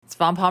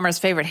Vaughn Palmer's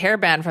favorite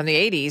hairband from the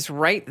 80s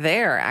right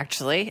there,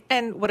 actually.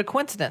 And what a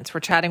coincidence. We're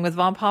chatting with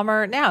Vaughn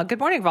Palmer now. Good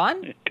morning,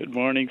 Vaughn. Good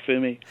morning,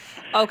 Fimi.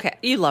 Okay,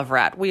 you love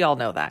Rat. We all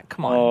know that.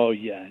 Come on. Oh,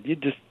 yeah.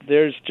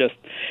 There's just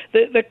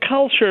the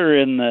culture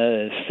in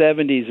the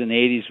 70s and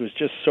 80s was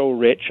just so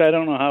rich. I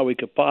don't know how we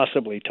could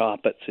possibly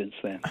top it since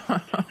then.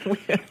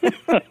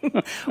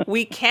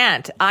 We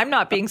can't. I'm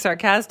not being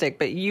sarcastic,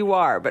 but you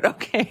are. But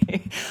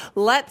okay,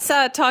 let's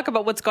talk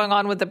about what's going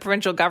on with the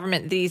provincial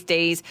government these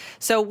days.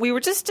 So we were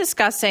just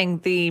discussing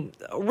the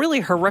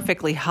really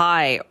horrifically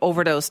high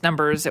overdose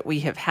numbers that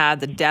we have had,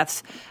 the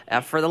deaths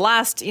for the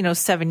last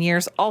 7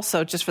 years,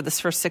 also just for the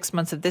first 6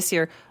 months of this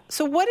year.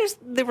 So what is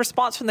the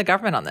response from the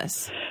government on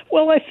this?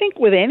 Well, I think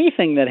with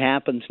anything that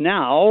happens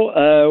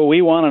now,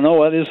 we want to know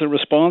what is the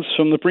response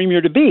from the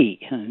Premier to be.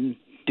 And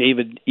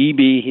David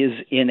Eby, his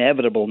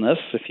inevitableness,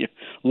 if you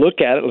look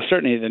at it, well,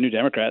 certainly the New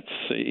Democrats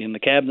in the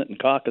cabinet and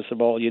caucus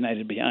have all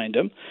united behind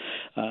him.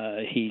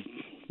 He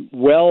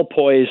well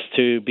poised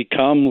to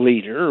become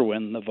leader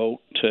when the vote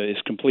is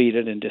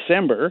completed in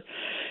December.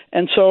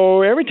 And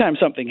so every time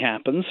something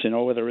happens,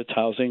 whether it's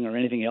housing or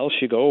anything else,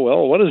 you go,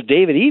 well, what does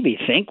David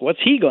Eby think?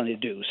 What's he going to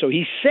do? So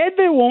he said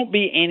there won't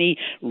be any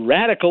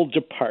radical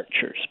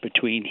departures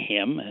between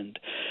him and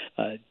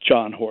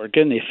John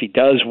Horgan if he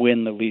does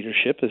win the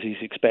leadership, as he's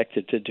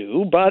expected to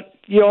do. But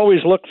you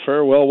always look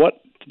for, well, what's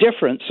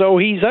different? So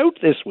he's out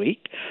this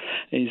week.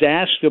 He's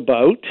asked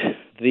about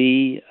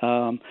the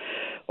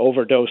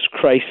overdose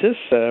crisis.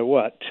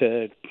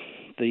 The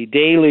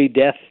daily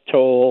death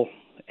toll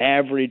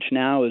average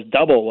now is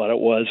double what it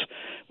was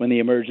when the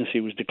emergency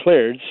was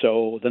declared,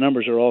 so the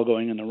numbers are all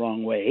going in the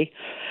wrong way.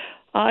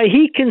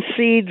 He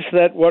concedes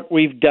that what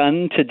we've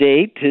done to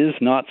date is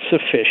not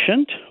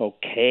sufficient.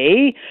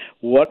 Okay,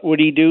 what would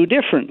he do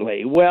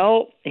differently?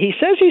 Well, he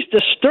says he's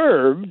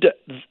disturbed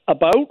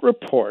about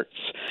reports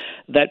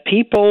that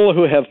people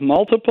who have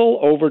multiple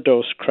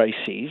overdose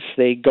crises,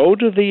 they go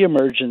to the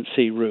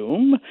emergency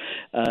room,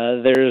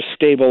 they're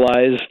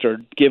stabilized or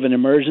given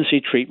emergency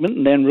treatment,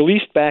 and then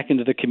released back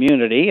into the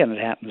community, and it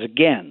happens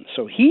again.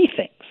 So he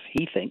thinks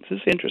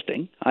it's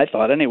interesting, I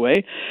thought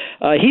anyway.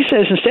 He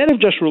says instead of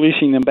just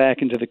releasing them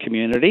back into the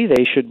community,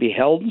 they should be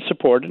held and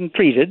supported and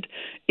treated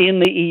in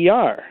the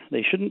ER.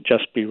 They shouldn't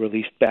just be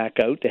released back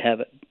out to have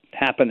it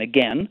happen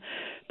again,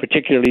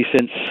 particularly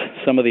since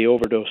some of the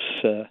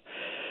overdoses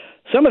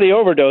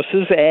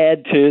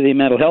add to the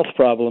mental health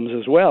problems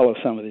as well of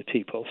some of the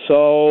people.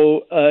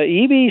 So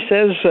Eby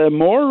says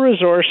more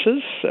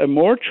resources,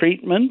 more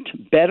treatment,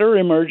 better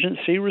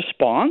emergency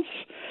response.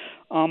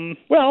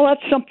 Well,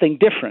 that's something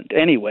different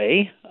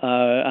anyway.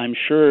 I'm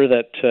sure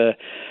that,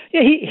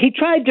 he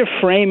tried to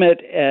frame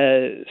it,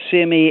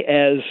 Simi,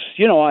 as,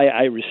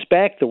 I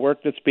respect the work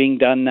that's being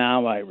done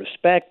now. I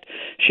respect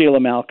Sheila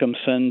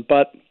Malcolmson,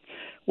 but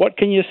what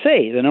can you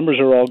say? The numbers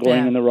are all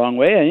going in the wrong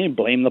way. And you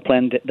blame the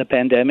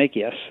pandemic.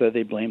 Yes,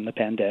 they blame the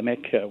pandemic.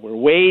 We're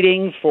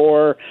waiting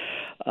for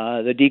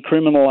the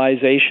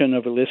decriminalization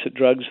of illicit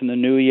drugs in the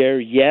new year.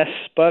 Yes,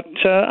 but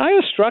I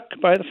was struck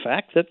by the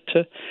fact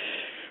that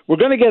we're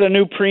going to get a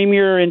new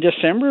premier in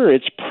December.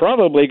 It's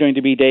probably going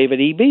to be David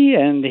Eby,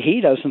 and he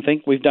doesn't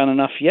think we've done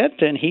enough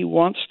yet, and he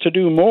wants to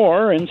do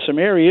more in some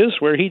areas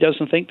where he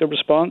doesn't think the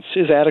response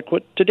is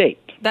adequate to date.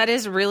 That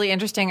is really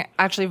interesting,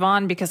 actually,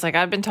 Vaughn, because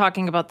I've been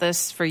talking about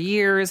this for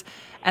years,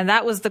 and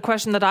that was the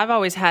question that I've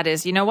always had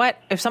is, you know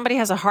what, if somebody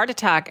has a heart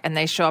attack and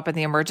they show up in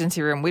the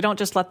emergency room, we don't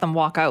just let them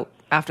walk out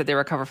after they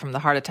recover from the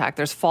heart attack.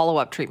 There's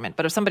follow-up treatment.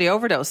 But if somebody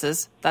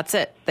overdoses, that's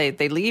it.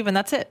 They leave and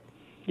that's it.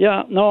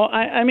 Yeah, no,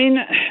 I mean,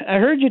 I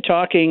heard you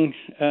talking,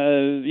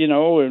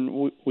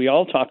 and we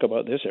all talk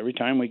about this every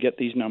time we get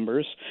these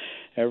numbers.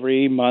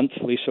 Every month,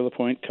 Lisa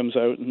Lapointe comes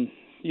out and,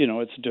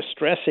 it's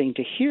distressing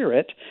to hear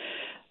it.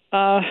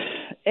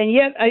 And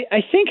yet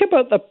I think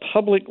about the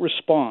public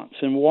response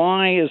and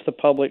why is the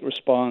public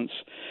response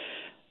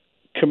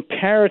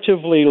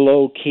comparatively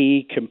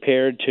low-key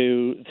compared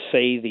to,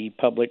 say, the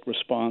public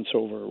response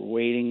over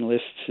waiting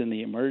lists in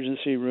the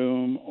emergency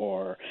room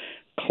or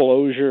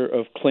closure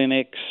of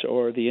clinics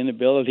or the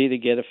inability to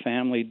get a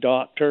family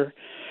doctor.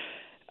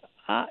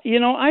 I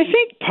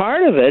think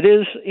part of it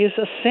is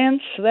a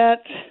sense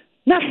that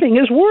nothing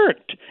has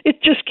worked.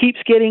 It just keeps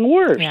getting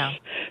worse. Yeah.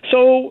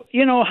 So,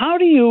 how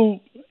do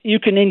you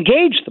can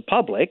engage the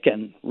public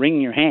and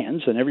wring your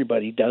hands, and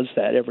everybody does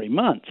that every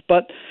month.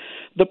 But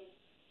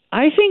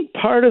I think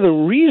part of the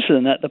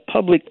reason that the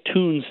public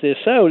tunes this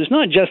out is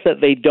not just that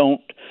they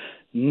don't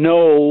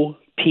know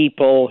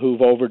people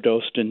who've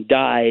overdosed and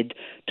died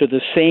to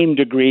the same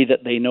degree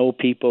that they know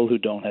people who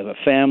don't have a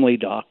family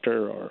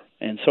doctor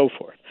and so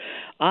forth.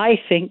 I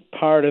think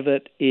part of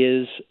it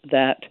is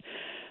that,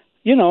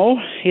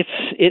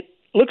 it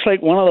looks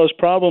like one of those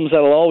problems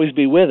that'll always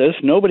be with us.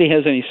 Nobody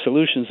has any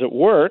solutions that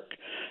work.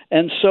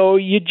 And so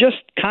you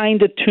just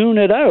kind of tune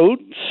it out,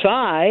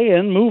 sigh,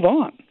 and move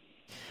on.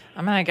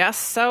 I mean, I guess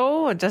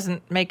so. It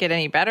doesn't make it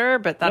any better,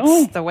 but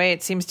that's the way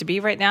it seems to be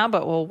right now.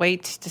 But we'll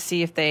wait to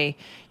see if they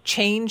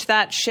change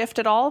that shift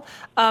at all.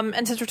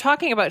 And since we're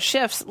talking about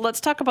shifts, let's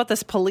talk about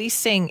this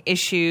policing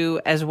issue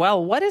as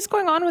well. What is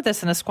going on with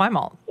this in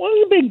Esquimalt? Well,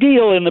 big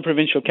deal in the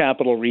provincial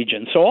capital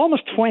region. So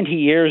almost 20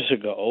 years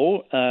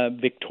ago,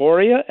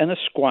 Victoria and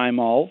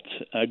Esquimalt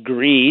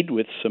agreed,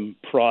 with some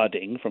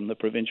prodding from the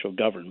provincial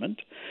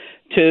government,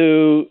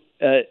 to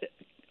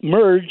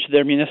merge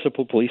their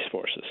municipal police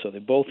forces. So they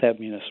both have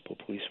municipal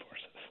police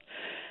forces.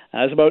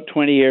 That was about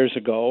 20 years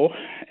ago,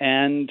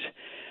 and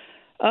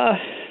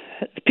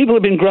people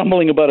have been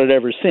grumbling about it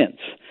ever since.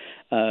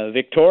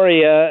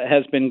 Victoria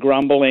has been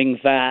grumbling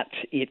that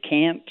it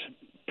can't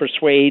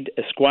persuade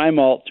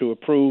Esquimalt to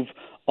approve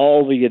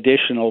all the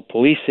additional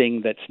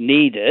policing that's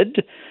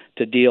needed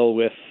to deal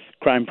with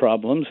crime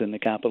problems in the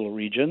capital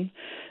region.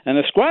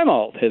 And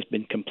Esquimalt has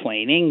been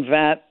complaining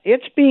that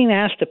it's being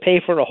asked to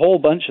pay for a whole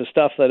bunch of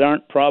stuff that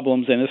aren't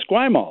problems in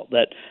Esquimalt,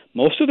 that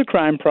most of the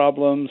crime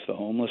problems, the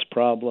homeless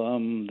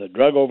problem, the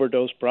drug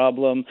overdose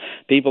problem,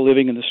 people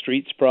living in the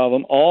streets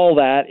problem, all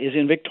that is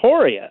in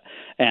Victoria.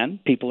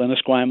 And people in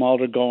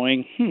Esquimalt are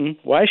going,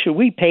 why should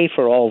we pay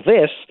for all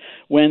this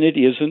when it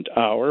isn't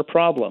our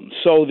problem?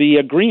 So the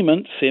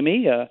agreement,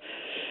 Simi,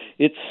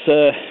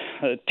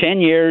 it's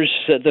 10 years.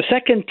 The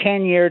second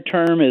 10-year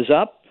term is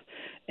up,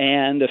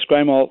 and the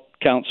Esquimalt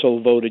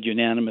Council voted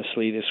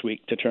unanimously this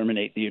week to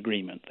terminate the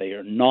agreement. They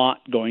are not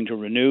going to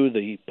renew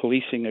the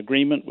policing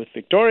agreement with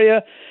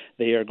Victoria.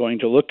 They are going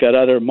to look at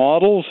other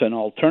models and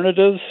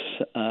alternatives.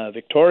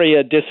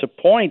 Victoria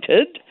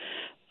disappointed,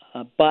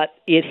 but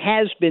it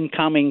has been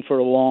coming for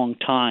a long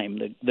time.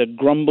 The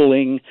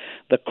grumbling,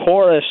 the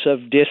chorus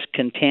of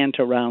discontent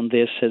around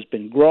this has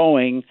been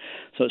growing,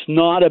 so it's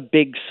not a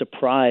big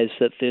surprise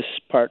that this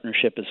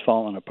partnership has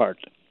fallen apart.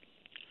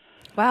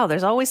 Wow,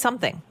 there's always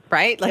something,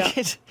 right?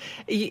 Like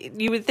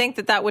you would think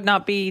that would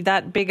not be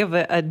that big of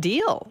a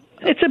deal.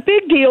 It's a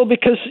big deal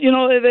because,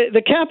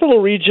 the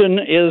capital region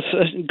is,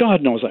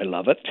 God knows I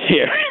love it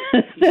here,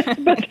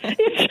 but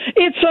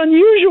it's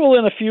unusual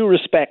in a few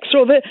respects.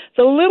 So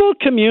the little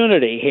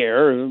community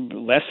here,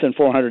 less than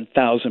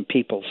 400,000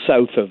 people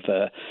south of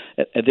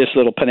this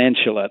little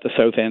peninsula at the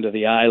south end of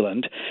the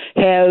island,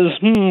 has,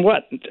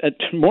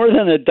 more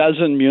than a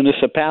dozen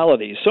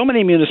municipalities. So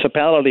many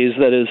municipalities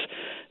that is,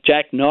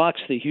 Jack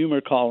Knox, the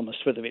humor columnist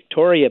for the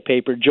Victoria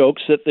paper,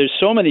 jokes that there's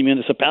so many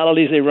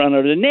municipalities they run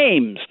out of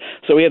names.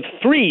 So we have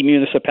 3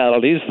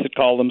 municipalities that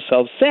call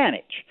themselves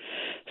Saanich.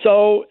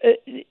 So,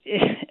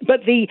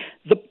 but the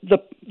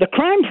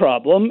crime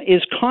problem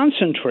is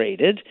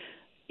concentrated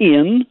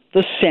in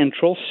the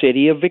central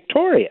city of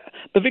Victoria.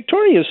 But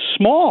Victoria is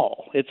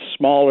small. It's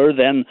smaller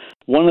than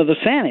one of the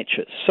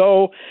Saaniches.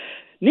 So,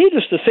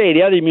 needless to say,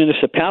 the other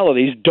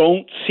municipalities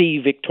don't see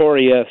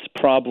Victoria's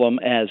problem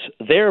as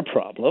their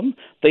problem.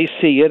 They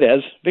see it as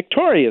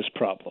Victoria's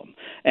problem.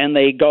 And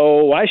they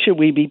go, why should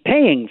we be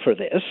paying for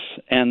this?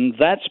 And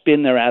that's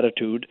been their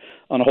attitude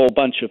on a whole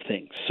bunch of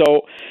things.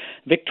 So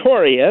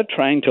Victoria,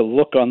 trying to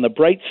look on the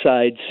bright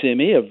side,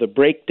 Simi, of the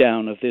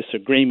breakdown of this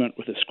agreement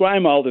with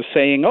Esquimalt, is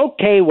saying,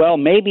 okay, well,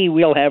 maybe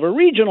we'll have a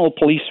regional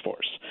police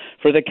force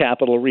for the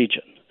capital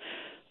region.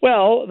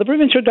 Well, the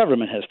provincial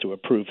government has to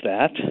approve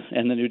that,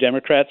 and the New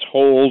Democrats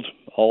hold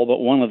all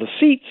but one of the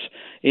seats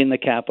in the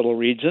capital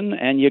region,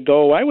 and you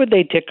go, why would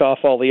they tick off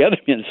all the other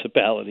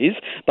municipalities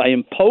by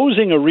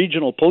imposing a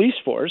regional police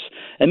force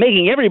and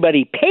making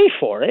everybody pay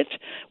for it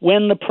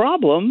when the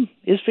problem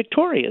is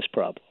Victoria's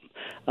problem?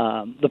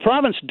 The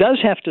province does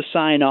have to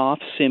sign off,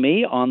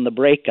 Simi, on the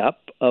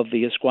breakup of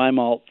the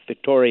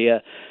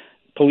Esquimalt-Victoria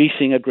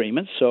policing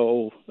agreement.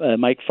 So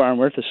Mike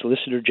Farnworth, the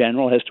Solicitor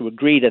General, has to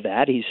agree to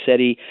that. He said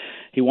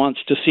he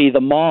wants to see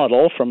the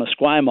model from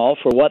Esquimalt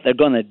for what they're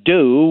going to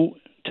do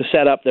to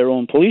set up their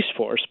own police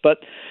force. But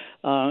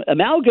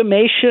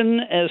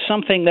amalgamation is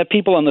something that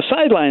people on the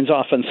sidelines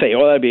often say,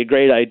 oh, that'd be a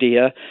great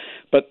idea.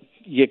 But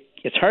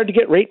it's hard to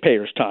get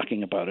ratepayers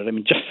talking about it. I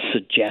mean, just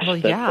suggest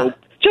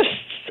just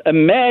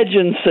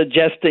imagine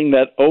suggesting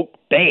that Oak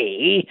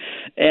Bay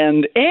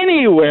and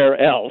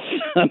anywhere else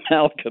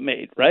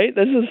amalgamate, right?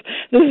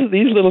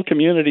 These little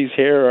communities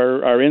here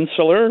are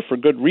insular for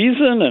good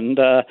reason, and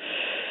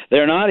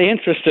they're not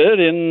interested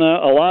in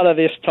a lot of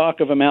this talk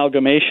of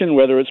amalgamation,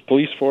 whether it's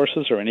police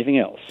forces or anything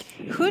else.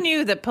 Who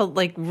knew that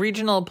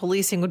regional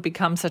policing would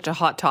become such a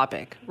hot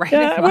topic, right?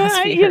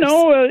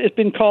 It's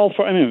been called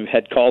for. I mean, we've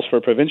had calls for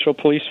a provincial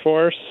police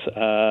force.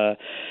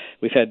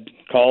 We've had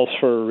calls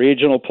for a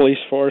regional police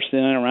force in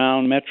and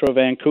around Metro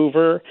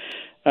Vancouver.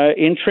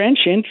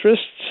 Entrenched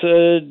interests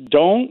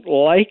don't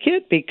like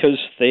it because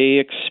they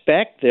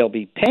expect they'll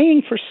be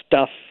paying for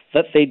stuff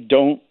that they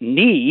don't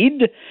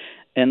need,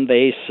 and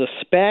they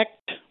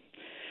suspect,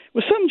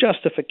 with some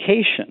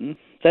justification,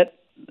 that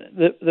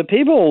the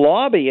people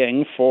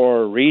lobbying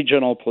for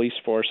regional police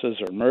forces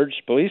or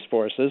merged police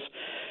forces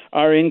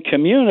are in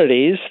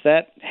communities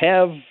that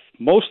have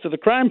most of the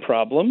crime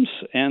problems,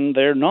 and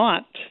they're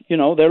not,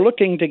 they're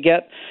looking to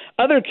get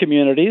other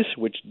communities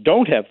which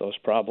don't have those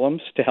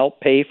problems to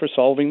help pay for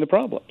solving the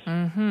problems.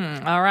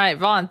 Mm-hmm. All right,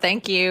 Vaughn,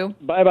 thank you.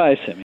 Bye-bye, Simi.